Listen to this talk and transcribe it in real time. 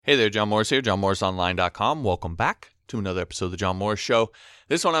Hey there, John Morris here, johnmorrisonline.com. Welcome back to another episode of The John Morris Show.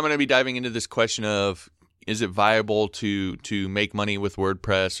 This one I'm going to be diving into this question of, is it viable to make money with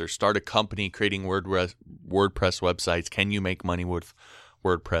WordPress or start a company creating WordPress websites? Can you make money with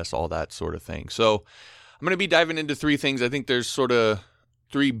WordPress, all that sort of thing? So I'm going to be diving into three things. I think there's sort of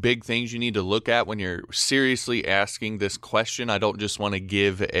three big things you need to look at when you're seriously asking this question. I don't just want to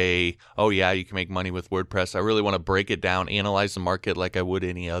give oh yeah, you can make money with WordPress. I really want to break it down, analyze the market like I would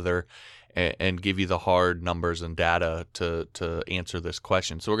any other, and give you the hard numbers and data to answer this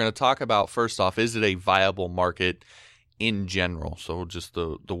question. So we're going to talk about, first off, is it a viable market in general? So just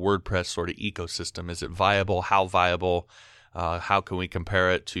the WordPress sort of ecosystem. Is it viable? How viable? How can we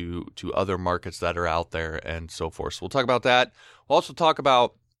compare it to other markets that are out there and so forth? So we'll talk about that. We'll also talk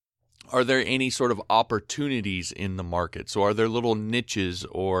about, are there any sort of opportunities in the market? So are there little niches,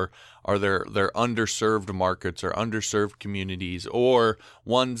 or are there underserved markets or underserved communities, or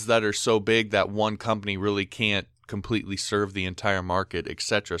ones that are so big that one company really can't completely serve the entire market,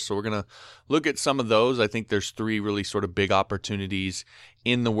 etc. So we're going to look at some of those. I think there's three really sort of big opportunities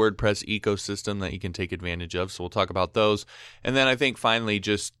in the WordPress ecosystem that you can take advantage of. So we'll talk about those. And then I think finally,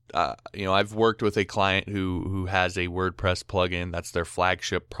 just, I've worked with a client who has a WordPress plugin. That's their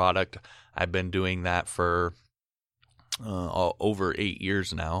flagship product. I've been doing that for over 8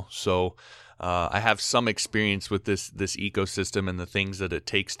 years now. So I have some experience with this ecosystem and the things that it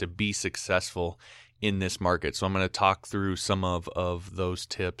takes to be successful in this market. So I'm going to talk through some of those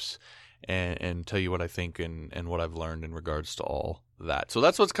tips and tell you what I think and what I've learned in regards to all that. So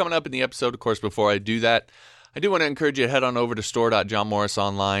that's what's coming up in the episode. Of course, before I do that, I do want to encourage you to head on over to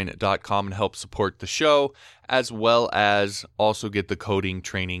store.johnmorrisonline.com and help support the show, as well as also get the coding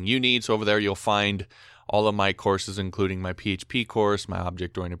training you need. So over there, you'll find all of my courses, including my PHP course, my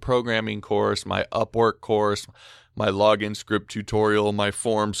object-oriented programming course, my Upwork course, my login script tutorial, my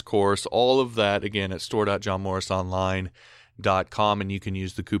forms course, all of that, again, at store.johnmorrisonline.com, and you can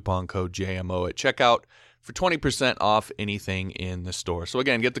use the coupon code JMO at checkout for 20% off anything in the store. So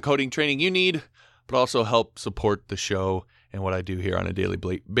again, get the coding training you need, but also help support the show and what I do here on a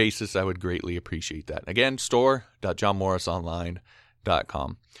daily basis. I would greatly appreciate that. Again,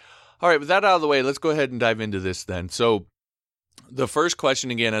 store.johnmorrisonline.com. All right, with that out of the way, let's go ahead and dive into this then. So the first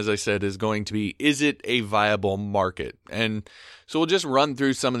question, again, as I said, is going to be, is it a viable market? And so we'll just run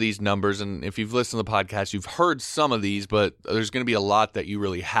through some of these numbers. And if you've listened to the podcast, you've heard some of these, but there's going to be a lot that you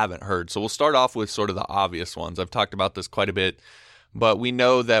really haven't heard. So we'll start off with sort of the obvious ones. I've talked about this quite a bit, but we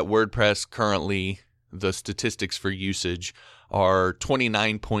know that WordPress currently, the statistics for usage are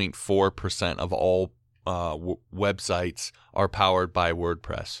 29.4% of all websites are powered by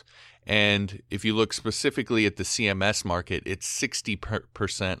WordPress. And if you look specifically at the CMS market, it's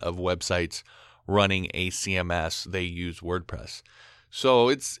 60% of websites running a CMS, they use WordPress. So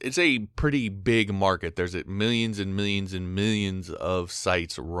it's a pretty big market. There's millions and millions and millions of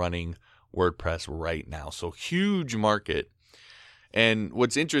sites running WordPress right now. So huge market. And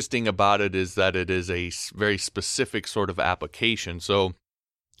what's interesting about it is that it is a very specific sort of application. So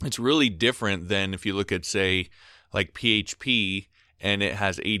it's really different than if you look at, say, like PHP, and it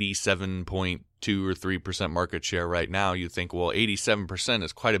has 87.2 or 3% market share right now. You think, well, 87%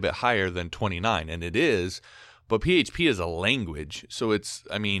 is quite a bit higher than 29, and it is. But PHP is a language, so it's,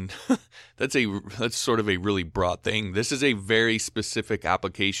 that's sort of a really broad thing. This is a very specific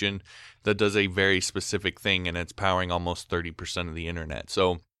application that does a very specific thing, and it's powering almost 30% of the internet.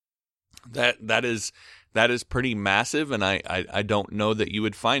 So that is pretty massive, and I don't know that you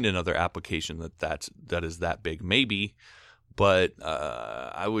would find another application that is that big. Maybe. But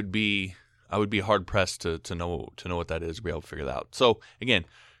I would be hard pressed to know what that is, to be able to figure that out. So again,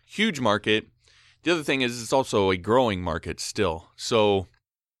 huge market. The other thing is it's also a growing market still. So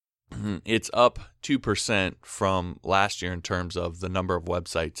it's up 2% from last year in terms of the number of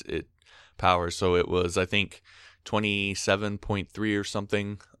websites it powers. So it was, I think, 27.3 or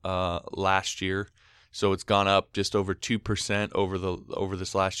something last year. So it's gone up just over 2% over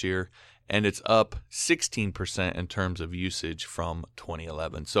this last year. And it's up 16% in terms of usage from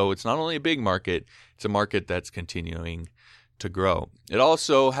 2011. So it's not only a big market, it's a market that's continuing to grow. It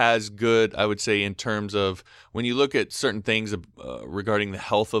also has good, I would say, in terms of when you look at certain things regarding the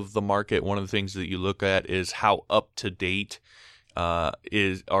health of the market, one of the things that you look at is how up to date are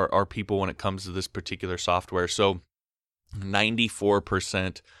people when it comes to this particular software. So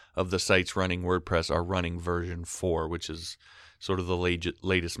 94% of the sites running WordPress are running version 4, which is sort of the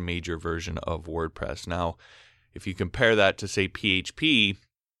latest major version of WordPress. Now, if you compare that to, say, PHP,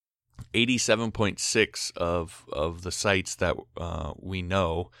 87.6 of the sites that we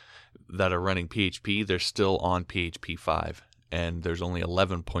know that are running PHP, they're still on PHP 5. and there's only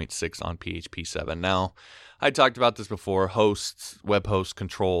 11.6 on PHP 7. Now, I talked about this before. Web hosts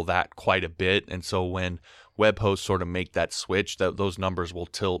control that quite a bit, and so when web hosts sort of make that switch, those numbers will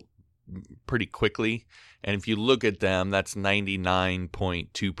tilt pretty quickly. And if you look at them, that's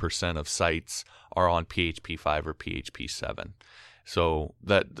 99.2% of sites are on PHP 5 or PHP 7. So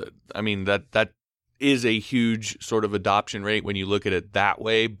that is a huge sort of adoption rate when you look at it that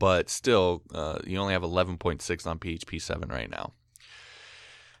way, but still, you only have 11.6 on PHP 7 right now.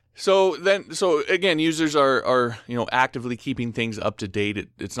 So again, users are actively keeping things up to date.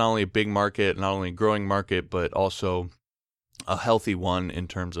 It's not only a big market, not only a growing market, but also a healthy one in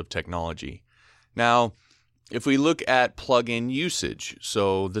terms of technology. Now, if we look at plugin usage,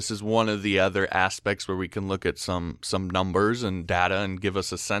 so this is one of the other aspects where we can look at some numbers and data and give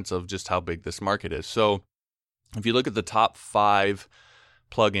us a sense of just how big this market is. So if you look at the top 5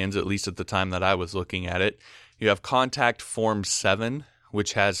 plugins, at least at the time that I was looking at it, you have Contact Form 7,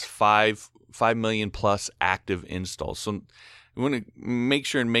 which has 5 million plus active installs. So we want to make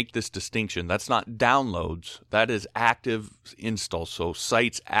sure and make this distinction. That's not downloads. That is active installs. So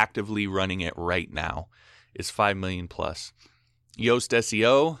sites actively running it right now is 5 million plus. Yoast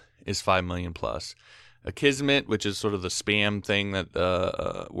SEO is 5 million plus. Akismet, which is sort of the spam thing that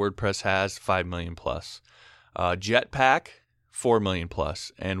WordPress has, 5 million plus. Jetpack, 4 million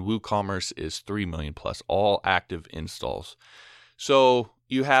plus. And WooCommerce is 3 million plus, all active installs. So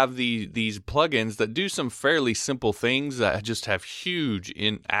you have these plugins that do some fairly simple things that just have huge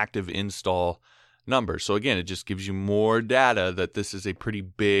active install numbers. So again, it just gives you more data that this is a pretty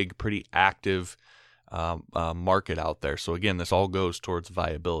big, pretty active market out there. So again, this all goes towards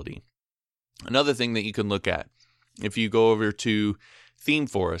viability. Another thing that you can look at, if you go over to Theme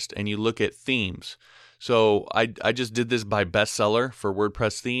Forest and you look at themes. So I just did this by bestseller for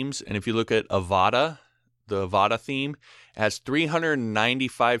WordPress themes. And if you look at Avada, the Avada theme has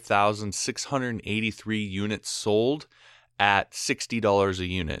 395,683 units sold at $60 a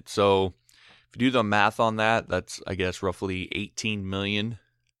unit. So if you do the math on that, that's, I guess, roughly 18 million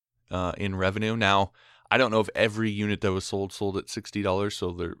in revenue. Now, I don't know if every unit that was sold at $60,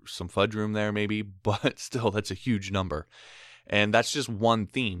 so there's some fudge room there maybe, but still, that's a huge number. And that's just one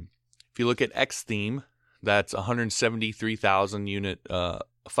theme. If you look at X theme, that's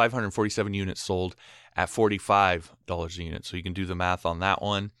 547 units sold at $45 a unit. So you can do the math on that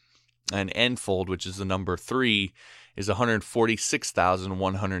one. And Enfold, which is the number 3, is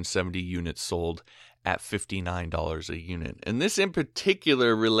 146,170 units sold at $59 a unit. And this in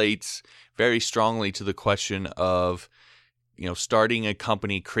particular relates very strongly to the question of, starting a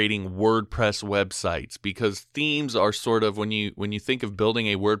company, creating WordPress websites, because themes are sort of, when you think of building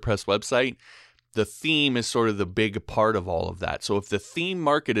a WordPress website, the theme is sort of the big part of all of that. So if the theme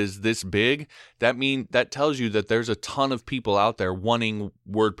market is this big, that tells you that there's a ton of people out there wanting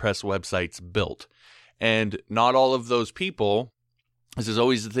WordPress websites built. And not all of those people, this is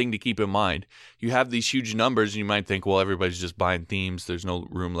always the thing to keep in mind. You have these huge numbers and you might think, well, everybody's just buying themes. There's no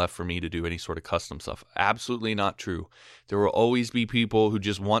room left for me to do any sort of custom stuff. Absolutely not true. There will always be people who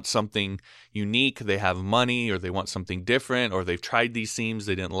just want something unique. They have money, or they want something different, or they've tried these themes,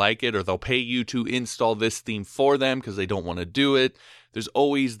 they didn't like it, or they'll pay you to install this theme for them because they don't want to do it. There's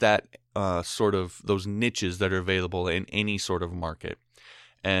always that sort of those niches that are available in any sort of market.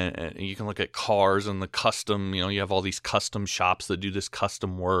 And you can look at cars and the custom, you have all these custom shops that do this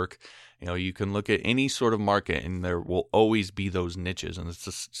custom work. You can look at any sort of market and there will always be those niches. And it's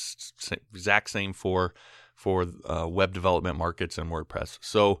the exact same for web development markets and WordPress.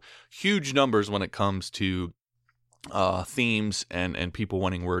 So huge numbers when it comes to themes and people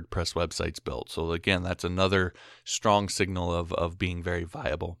wanting WordPress websites built. So again, that's another strong signal of being very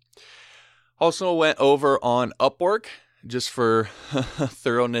viable. Also went over on Upwork, just for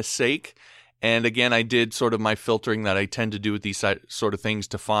thoroughness sake. And again, I did sort of my filtering that I tend to do with these sort of things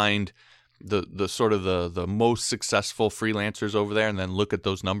to find the sort of the most successful freelancers over there and then look at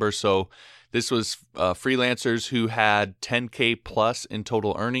those numbers. So this was freelancers who had 10K plus in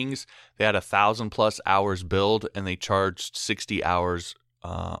total earnings. They had 1,000 plus hours billed and they charged 60 hours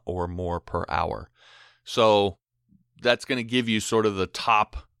or more per hour. So that's going to give you sort of the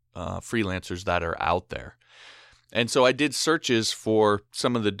top freelancers that are out there. And so I did searches for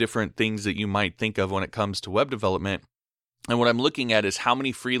some of the different things that you might think of when it comes to web development. And what I'm looking at is how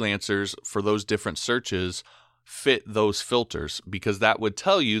many freelancers for those different searches fit those filters, because that would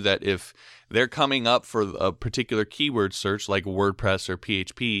tell you that if they're coming up for a particular keyword search like WordPress or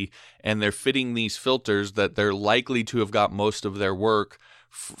PHP, and they're fitting these filters, that they're likely to have got most of their work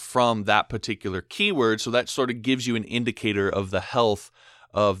from that particular keyword. So that sort of gives you an indicator of the health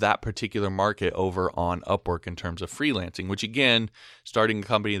of that particular market over on Upwork in terms of freelancing, which again, starting a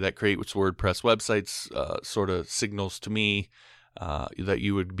company that creates WordPress websites sort of signals to me that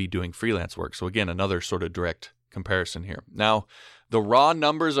you would be doing freelance work. So again, another sort of direct comparison here. Now, the raw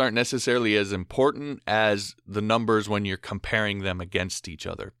numbers aren't necessarily as important as the numbers when you're comparing them against each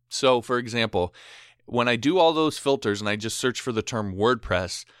other. So for example, when I do all those filters and I just search for the term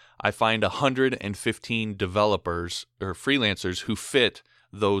WordPress, I find 115 developers or freelancers who fit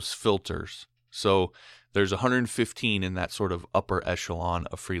those filters. So there's 115 in that sort of upper echelon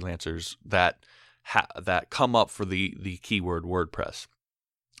of freelancers that come up for the keyword WordPress.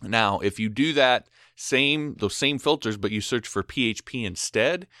 Now, if you do those same filters, but you search for PHP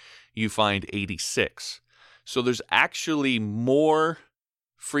instead, you find 86. So there's actually more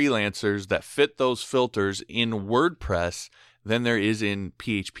freelancers that fit those filters in WordPress than there is in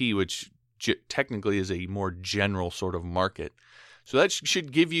PHP, which technically is a more general sort of market. So that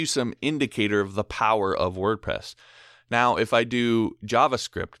should give you some indicator of the power of WordPress. Now, if I do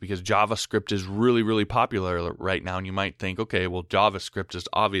JavaScript, because JavaScript is really, really popular right now, and you might think, okay, well, JavaScript is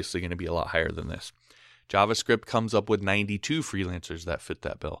obviously going to be a lot higher than this. JavaScript comes up with 92 freelancers that fit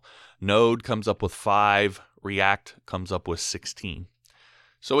that bill. Node comes up with 5. React comes up with 16.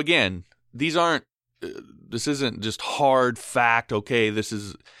 So again, this isn't just hard fact, okay,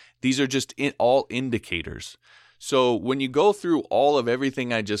 these are just all indicators. So when you go through all of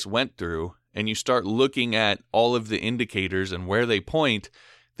everything I just went through, and you start looking at all of the indicators and where they point,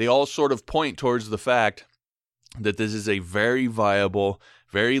 they all sort of point towards the fact that this is a very viable,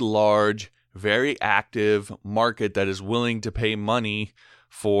 very large, very active market that is willing to pay money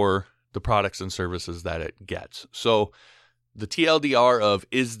for the products and services that it gets. So the TLDR of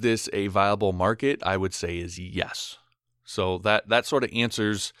is this a viable market, I would say is yes. So that sort of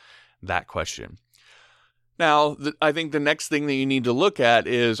answers that question. Now, I think the next thing that you need to look at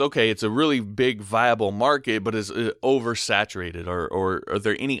is, okay, it's a really big viable market, but is it oversaturated, or are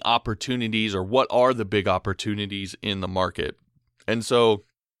there any opportunities, or what are the big opportunities in the market? And so,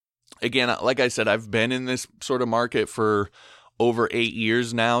 again, like I said, I've been in this sort of market for over 8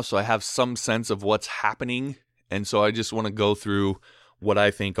 years now, so I have some sense of what's happening. And so I just want to go through what I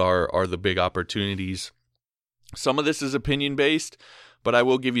think are the big opportunities. Some of this is opinion-based, but I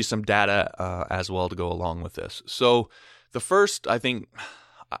will give you some data as well to go along with this. So the first, I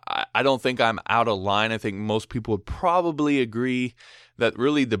don't think I'm out of line. I think most people would probably agree that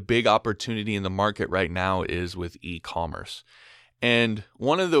really the big opportunity in the market right now is with e-commerce. And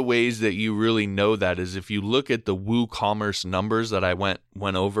one of the ways that you really know that is if you look at the WooCommerce numbers that I went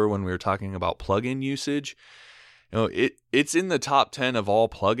over when we were talking about plugin usage. You know, it's in the top 10 of all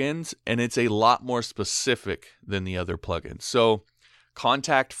plugins, and it's a lot more specific than the other plugins. So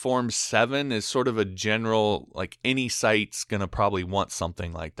Contact Form 7 is sort of a general, like any site's going to probably want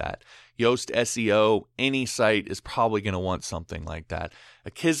something like that. Yoast SEO, any site is probably going to want something like that.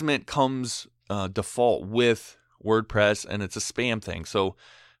 Akismet comes default with WordPress, and it's a spam thing. So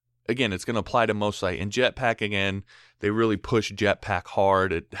again, it's going to apply to most sites. And Jetpack, again, they really push Jetpack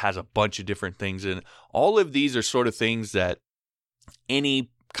hard. It has a bunch of different things in it. All of these are sort of things that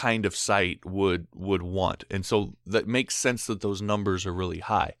any kind of site would want. And so that makes sense that those numbers are really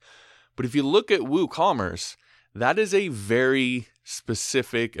high. But if you look at WooCommerce, that is a very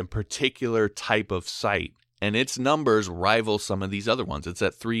specific and particular type of site. And its numbers rival some of these other ones. It's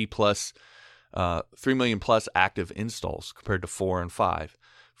at 3 million plus active installs compared to 4 and 5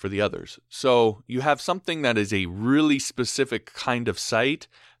 for the others. So you have something that is a really specific kind of site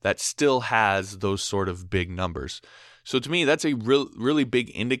that still has those sort of big numbers. So to me, that's a really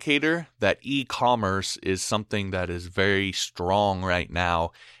big indicator that e-commerce is something that is very strong right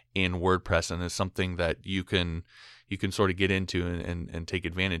now in WordPress, and is something that you can sort of get into and take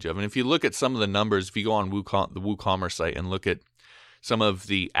advantage of. And if you look at some of the numbers, if you go on the WooCommerce site and look at some of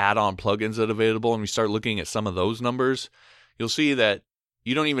the add-on plugins that are available, and you start looking at some of those numbers, you'll see that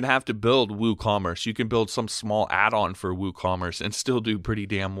you don't even have to build WooCommerce. You can build some small add-on for WooCommerce and still do pretty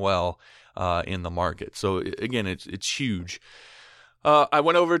damn well in the market. So again, it's huge. I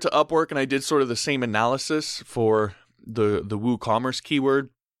went over to Upwork and I did sort of the same analysis for the WooCommerce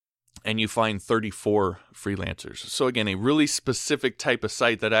keyword, and you find 34 freelancers. So again, a really specific type of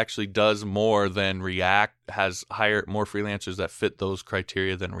site that actually does more than React, has more freelancers that fit those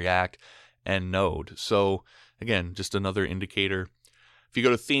criteria than React and Node. So again, just another indicator. If you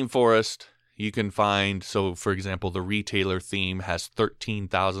go to Theme Forest, you can find, so for example, the retailer theme has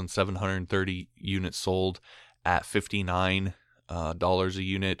 13,730 units sold at $59 a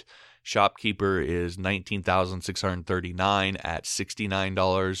unit. Shopkeeper is 19,639 at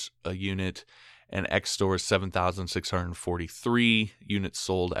 $69 a unit. and Xstore is 7,643 units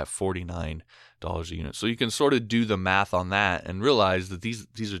sold at $49 a unit. So you can sort of do the math on that and realize that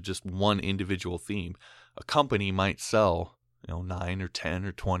these are just one individual theme. A company might sell 9 or 10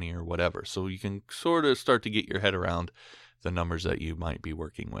 or 20 or whatever. So you can sort of start to get your head around the numbers that you might be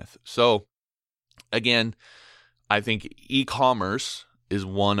working with. So again, I think e-commerce is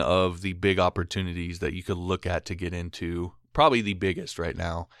one of the big opportunities that you could look at to get into, probably the biggest right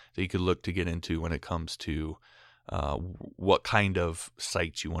now that you could look to get into when it comes to what kind of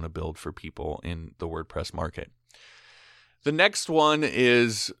sites you want to build for people in the WordPress market. The next one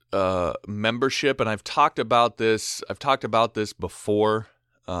is membership, and I've talked about this before,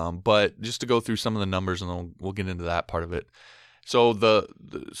 but just to go through some of the numbers, and then we'll get into that part of it. So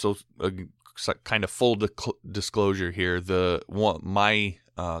kind of full disclosure here, my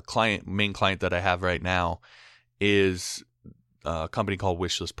main client that I have right now is a company called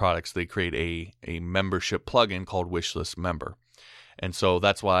Wishlist Products. They create a membership plugin called Wishlist Member. And so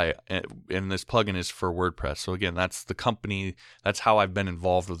that's why, and this plugin is for WordPress. So again, that's the company, that's how I've been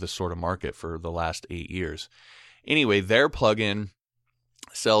involved with this sort of market for the last 8 years. Anyway, their plugin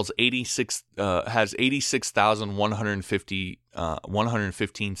has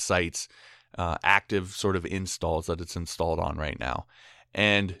 86,115 sites, active sort of installs that it's installed on right now.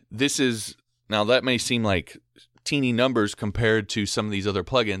 And now that may seem like teeny numbers compared to some of these other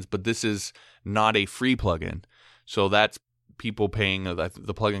plugins, but this is not a free plugin. So that's people paying,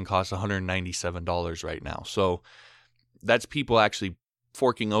 the plugin costs $197 right now. So that's people actually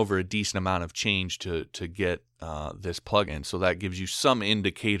forking over a decent amount of change to get this plugin. So that gives you some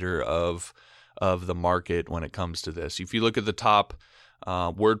indicator of the market when it comes to this. If you look at the top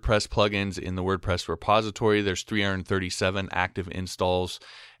WordPress plugins in the WordPress repository, there's 337 active installs,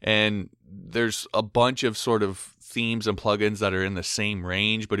 and there's a bunch of sort of themes and plugins that are in the same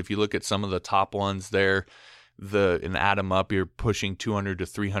range. But if you look at some of the top ones there, and add them up, you're pushing 200 to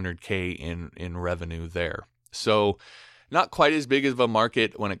 300K in revenue there. So not quite as big of a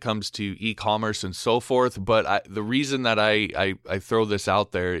market when it comes to e-commerce and so forth. But the reason that I throw this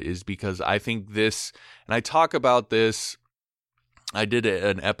out there is because I think this, and I talk about this, I did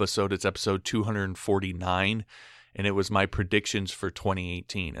an episode, it's episode 249, and it was my predictions for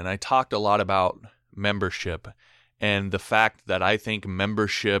 2018. And I talked a lot about membership and the fact that I think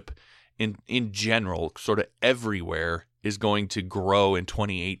membership in general, sort of everywhere, is going to grow in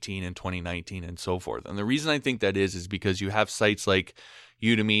 2018 and 2019 and so forth. And the reason I think that is because you have sites like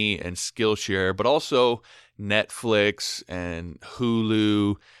Udemy and Skillshare, but also Netflix and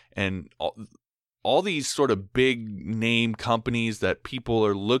Hulu and all these sort of big name companies that people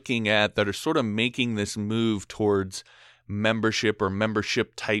are looking at that are sort of making this move towards membership or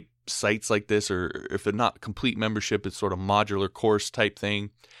membership type sites like this, or if it's not complete membership, it's sort of modular course type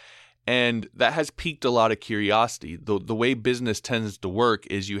thing. And that has piqued a lot of curiosity. The way business tends to work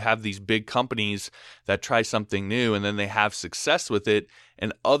is you have these big companies that try something new and then they have success with it,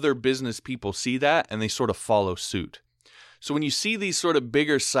 and other business people see that and they sort of follow suit. So when you see these sort of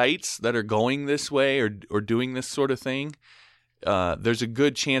bigger sites that are going this way or doing this sort of thing, there's a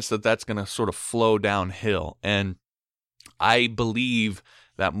good chance that that's going to sort of flow downhill. And I believe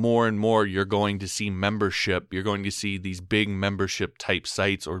that more and more you're going to see membership. You're going to see these big membership type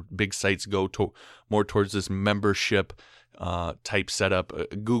sites, or big sites go more towards this membership type setup.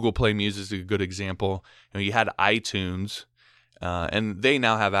 Google Play Music is a good example. You had iTunes, and they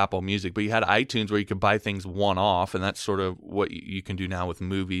now have Apple Music, but you had iTunes where you could buy things one-off, and that's sort of what you can do now with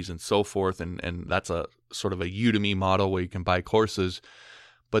movies and so forth, and that's a sort of a Udemy model where you can buy courses.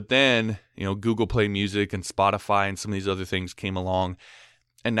 But then, Google Play Music and Spotify and some of these other things came along,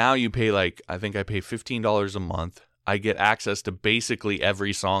 and now you pay I think I pay $15 a month. I get access to basically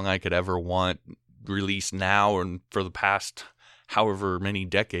every song I could ever want released now and for the past however many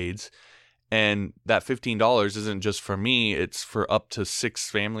decades. And that $15 isn't just for me, it's for up to 6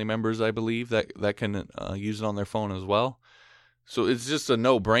 family members, I believe, that can use it on their phone as well. So it's just a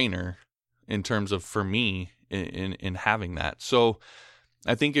no-brainer in terms of, for me, in having that. So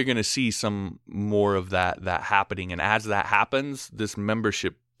I think you're going to see some more of that happening, and as that happens, this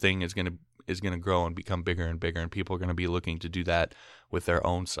membership thing is going to grow and become bigger and bigger, and people are going to be looking to do that with their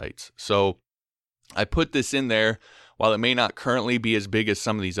own sites. So I put this in there. While it may not currently be as big as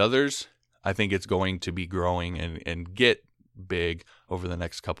some of these others, I think it's going to be growing and get big over the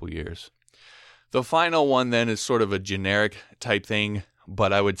next couple years. The final one then is sort of a generic type thing,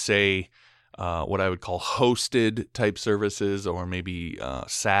 but I would say what I would call hosted type services, or maybe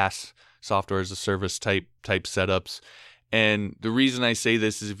SaaS, software as a service type setups. And the reason I say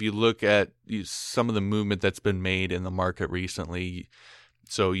this is if you look at some of the movement that's been made in the market recently,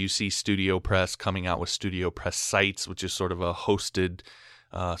 So you see StudioPress coming out with StudioPress sites, which is sort of a hosted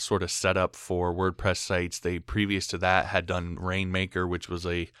sort of setup for WordPress sites. They, previous to that, had done Rainmaker, which was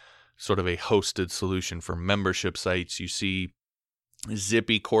a sort of a hosted solution for membership sites. You see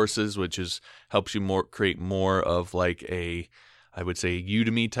Zippy Courses, which helps you create more of like I would say,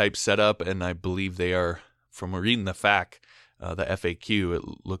 Udemy type setup. And I believe they are, from reading the FAQ, it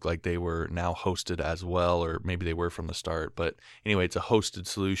looked like they were now hosted as well, or maybe they were from the start. But anyway, it's a hosted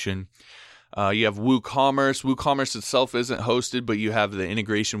solution. You have WooCommerce. WooCommerce itself isn't hosted, but you have the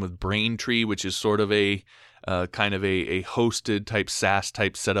integration with Braintree, which is sort of a kind of a hosted type SaaS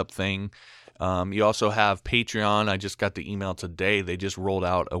type setup thing. You also have Patreon. I just got the email today. They just rolled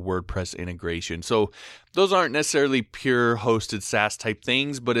out a WordPress integration. So those aren't necessarily pure hosted SaaS type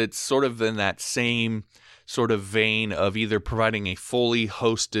things, but it's sort of in that same sort of vein of either providing a fully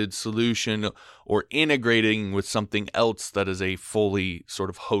hosted solution or integrating with something else that is a fully sort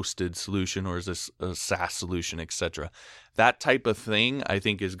of hosted solution, or is a SaaS solution, etc. That type of thing, I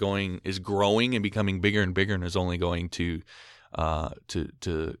think, is growing and becoming bigger and bigger, and is only going to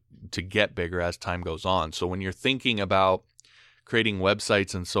get bigger as time goes on. So when you're thinking about creating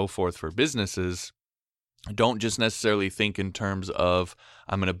websites and so forth for businesses, don't just necessarily think in terms of,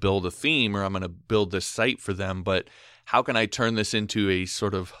 I'm going to build a theme or I'm going to build this site for them, but how can I turn this into a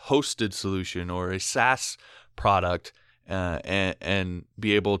sort of hosted solution or a SaaS product, and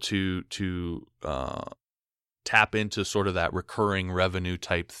be able to tap into sort of that recurring revenue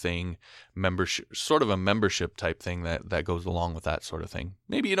type thing, membership, sort of a membership type thing that goes along with that sort of thing.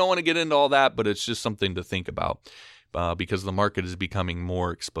 Maybe you don't want to get into all that, but it's just something to think about, because the market is becoming more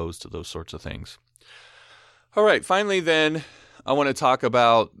exposed to those sorts of things. All right, finally then, I want to talk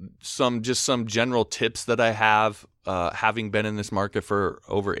about some general tips that I have, having been in this market for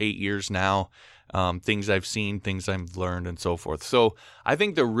over 8 years now, things I've seen, things I've learned, and so forth. So I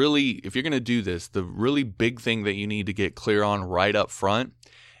think if you're going to do this, the really big thing that you need to get clear on right up front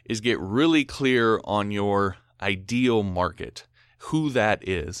is get really clear on your ideal market, who that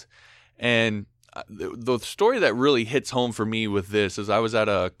is. And the story that really hits home for me with this is I was at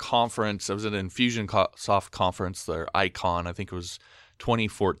a conference. I was at an Infusionsoft conference, their Icon. I think it was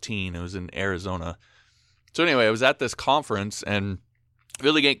 2014. It was in Arizona. So anyway, I was at this conference, and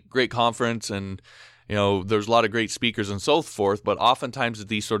really great conference, and there's a lot of great speakers and so forth. But oftentimes at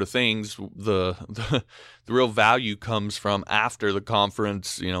these sort of things, the real value comes from after the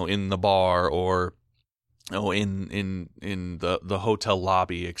conference, in the bar or in the hotel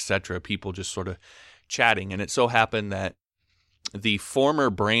lobby, etc. People just sort of chatting. And it so happened that the former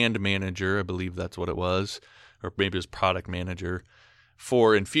brand manager, I believe that's what it was, or maybe it was product manager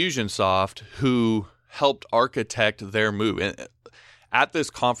for Infusionsoft, who helped architect their move. And at this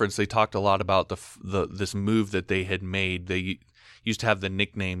conference, they talked a lot about this move that they had made. They used to have the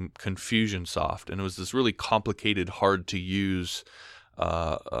nickname Confusionsoft, and it was this really complicated, hard to use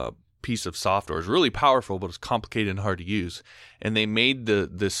piece of software. It was really powerful, but it was complicated and hard to use. And they made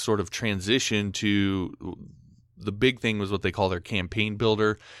this sort of transition to, the big thing was what they call their campaign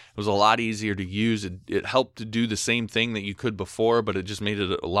builder. It was a lot easier to use. It helped to do the same thing that you could before, but it just made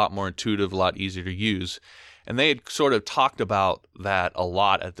it a lot more intuitive, a lot easier to use. And they had sort of talked about that a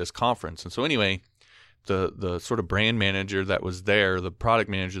lot at this conference. And so anyway, the sort of brand manager that was there, the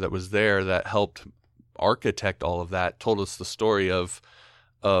product manager that was there that helped architect all of that, told us the story of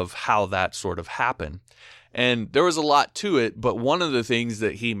how that sort of happened. And there was a lot to it, but one of the things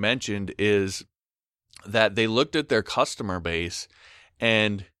that he mentioned is that they looked at their customer base,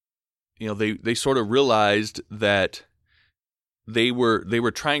 and they sort of realized that they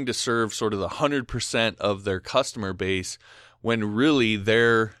were trying to serve sort of the 100% of their customer base, when really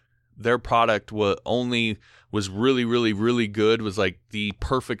their product was really, really, really good, was like the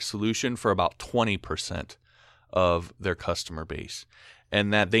perfect solution for about 20% of their customer base.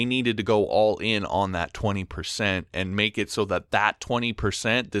 And that they needed to go all in on that 20% and make it so that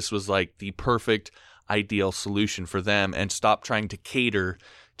 20%, this was like the perfect ideal solution for them, and stop trying to cater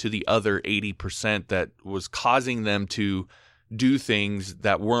to the other 80% that was causing them to do things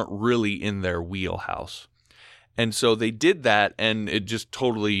that weren't really in their wheelhouse. And so they did that, and it just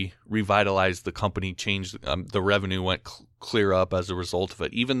totally revitalized the company, changed the revenue, went clear up as a result of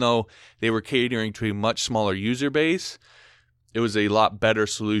it. Even though they were catering to a much smaller user base, it was a lot better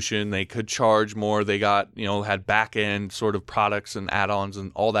solution. They could charge more. They got, had back-end sort of products and add-ons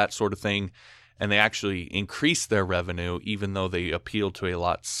and all that sort of thing. And they actually increased their revenue, even though they appealed to a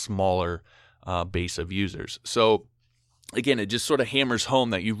lot smaller base of users. So again, it just sort of hammers home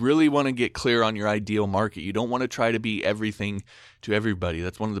that you really want to get clear on your ideal market. You don't want to try to be everything to everybody.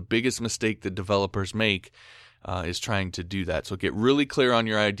 That's one of the biggest mistakes that developers make. is trying to do that. So get really clear on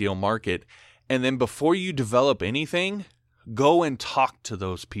your ideal market. And then before you develop anything, go and talk to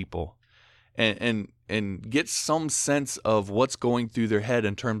those people and get some sense of what's going through their head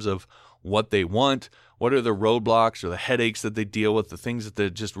in terms of what they want, what are the roadblocks or the headaches that they deal with, the things that they're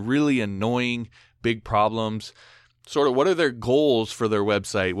just really annoying, big problems. Sort of what are their goals for their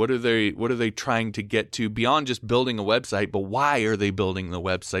website? What are they trying to get to beyond just building a website, but why are they building the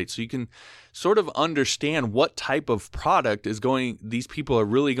website? So you can sort of understand what type of product these people are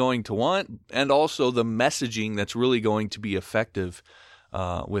really going to want, and also the messaging that's really going to be effective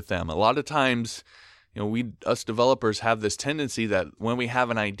with them. A lot of times, us developers have this tendency that when we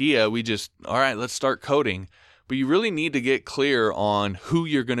have an idea, we just, all right, let's start coding. But you really need to get clear on who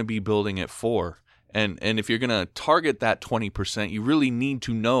you're going to be building it for. And if you're going to target that 20%, you really need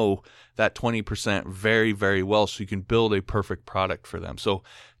to know that 20% very, very well so you can build a perfect product for them. So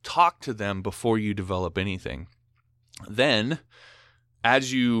talk to them before you develop anything. Then,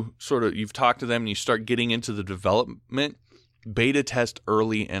 as you've talked to them and you start getting into the development, beta test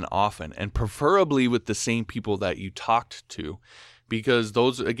early and often, and preferably with the same people that you talked to, because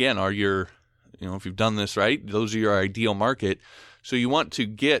those, again, are your, if you've done this right, those are your ideal market. So you want to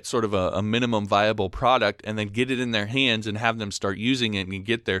get sort of a minimum viable product and then get it in their hands and have them start using it and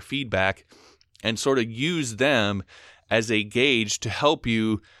get their feedback and sort of use them as a gauge to help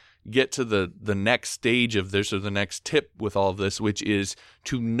you get to the next stage of this, or the next tip with all of this, which is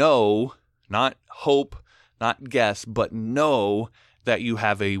to know, not hope, not guess, but know that you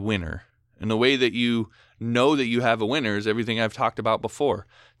have a winner. And the way that you know that you have a winner is everything I've talked about before.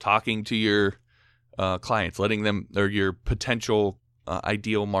 Talking to your clients, letting them, or your potential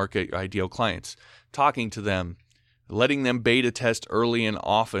ideal market, your ideal clients, talking to them, letting them beta test early and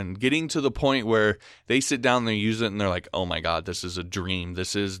often, getting to the point where they sit down and they use it and they're like, oh my God, this is a dream.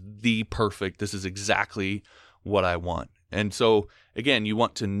 This is this is exactly what I want. And so again, you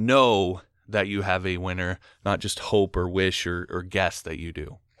want to know that you have a winner, not just hope or wish or guess that you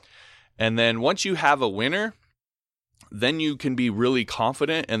do. And then once you have a winner, then you can be really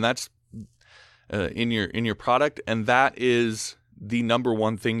confident, and that's in your product, and that is the number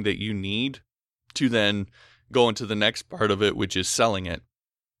one thing that you need to then go into the next part of it, which is selling it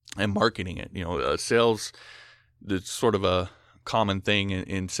and marketing it. Sales, it's sort of a common thing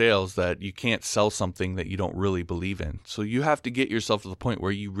in sales that you can't sell something that you don't really believe in. So you have to get yourself to the point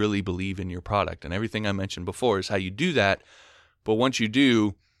where you really believe in your product, and everything I mentioned before is how you do that. But once you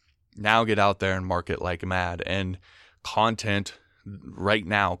do, now get out there and market like mad. And content, right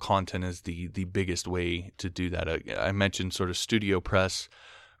now, content is the biggest way to do that. I mentioned sort of StudioPress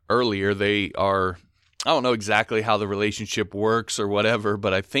earlier. They are, I don't know exactly how the relationship works or whatever,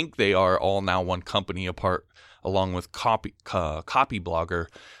 but I think they are all now one company apart, along with Copyblogger,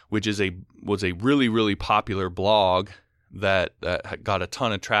 which was a really, really popular blog that got a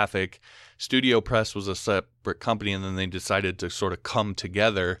ton of traffic. StudioPress was a separate company, and then they decided to sort of come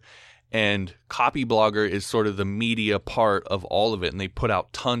together. And Copyblogger is sort of the media part of all of it. And they put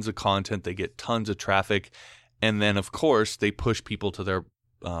out tons of content. They get tons of traffic. And then, of course, they push people to their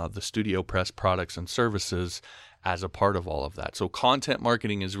the StudioPress products and services as a part of all of that. So content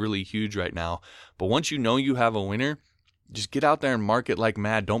marketing is really huge right now. But once you know you have a winner, just get out there and market like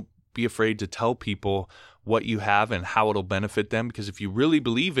mad. Don't be afraid to tell people what you have and how it'll benefit them. Because if you really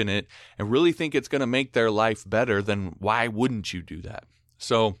believe in it and really think it's going to make their life better, then why wouldn't you do that?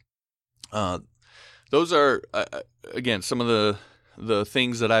 So those are, again, some of the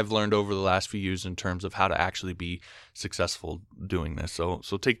things that I've learned over the last few years in terms of how to actually be successful doing this. So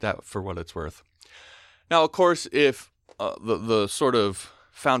take that for what it's worth. Now, of course, if the sort of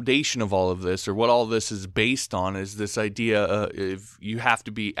foundation of all of this, or what all this is based on, is this idea if you have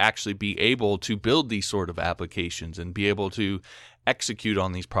to actually be able to build these sort of applications and be able to execute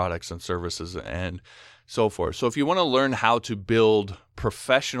on these products and services and so forth. So if you want to learn how to build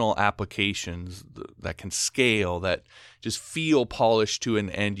professional applications that can scale, that just feel polished to an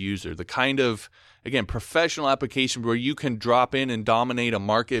end user, the kind of, again, professional application where you can drop in and dominate a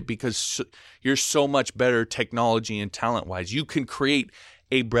market because you're so much better technology and talent-wise. You can create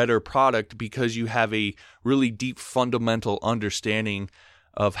a better product because you have a really deep fundamental understanding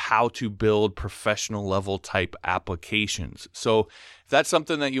of how to build professional level type applications. So if that's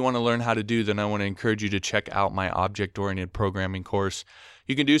something that you want to learn how to do, then I want to encourage you to check out my object-oriented programming course.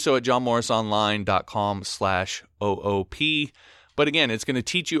 You can do so at johnmorrisonline.com/OOP. But again, it's going to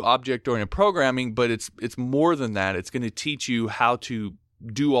teach you object-oriented programming, but it's more than that. It's going to teach you how to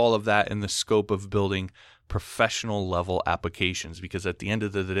do all of that in the scope of building professional level applications, because at the end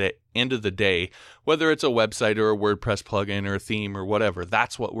of the day, whether it's a website or a WordPress plugin or a theme or whatever,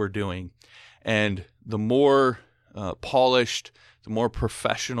 that's what we're doing. And the more polished, the more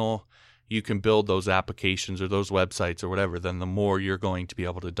professional you can build those applications or those websites or whatever, then the more you're going to be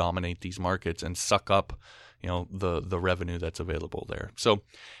able to dominate these markets and suck up, the revenue that's available there. So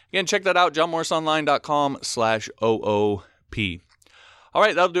again, check that out, johnmorrisonline.com/OOP. All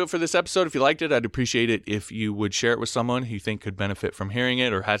right, that'll do it for this episode. If you liked it, I'd appreciate it if you would share it with someone who you think could benefit from hearing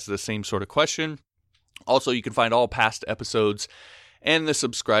it or has the same sort of question. Also, you can find all past episodes and the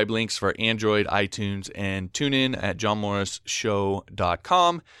subscribe links for Android, iTunes, and TuneIn at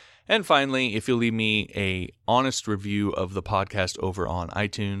johnmorrisshow.com. And finally, if you'll leave me a honest review of the podcast over on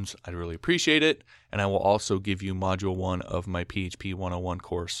iTunes, I'd really appreciate it. And I will also give you Module 1 of my PHP 101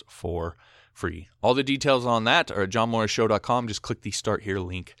 course for free. All the details on that are at johnmorrisshow.com. Just click the Start Here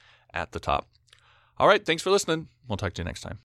link at the top. All right, thanks for listening. We'll talk to you next time.